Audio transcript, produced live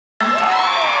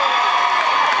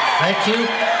Thank you.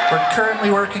 We're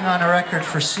currently working on a record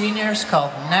for seniors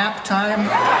called Nap Time.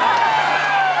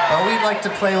 But we'd like to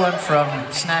play one from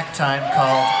Snack Time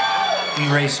called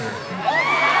Eraser.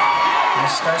 And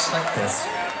it starts like this.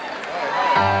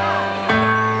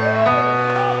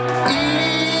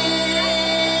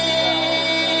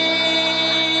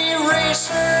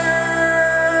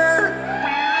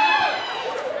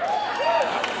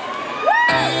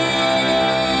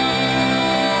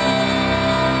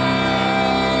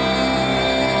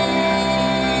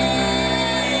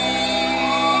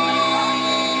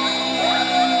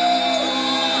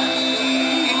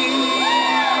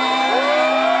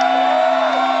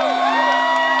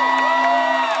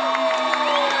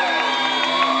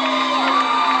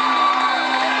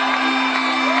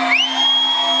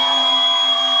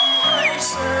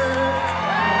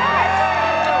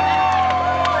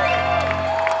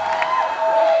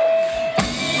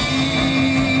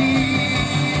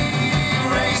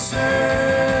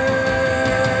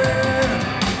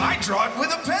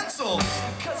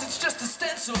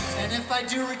 And if I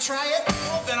do retry it,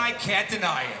 well, then I can't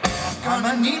deny it. I'm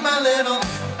gonna need my little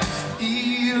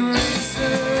eraser.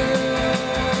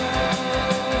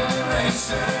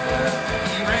 Eraser,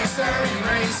 eraser,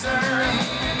 eraser.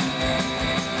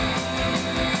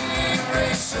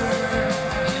 Eraser,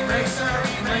 eraser,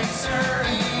 eraser.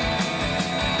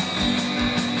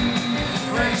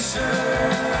 Eraser.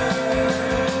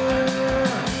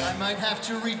 I might have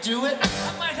to redo it.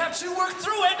 I might have to work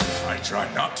through it. I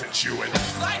try not to chew it.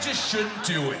 I just shouldn't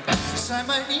do it. 'Cause I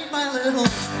might need my little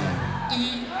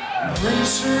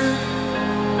eraser.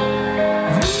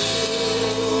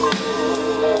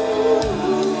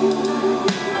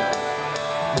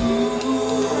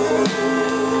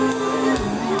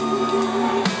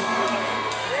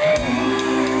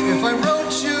 If I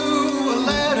wrote you a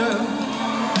letter,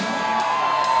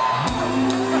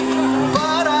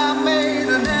 but I made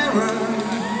an error,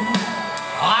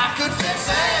 I could fix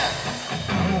it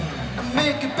and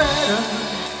make it better.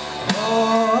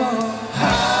 Oh,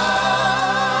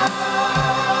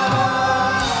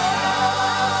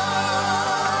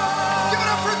 give it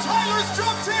up for Tyler's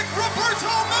drum tech,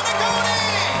 Roberto Menegoni!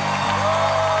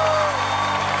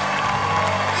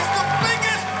 He's the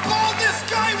biggest, baldest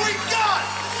guy we got!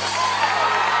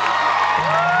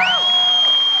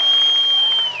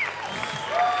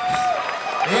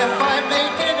 if I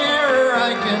make an error,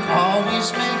 I can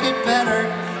always make it better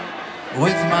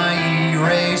with my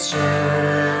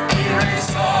eraser.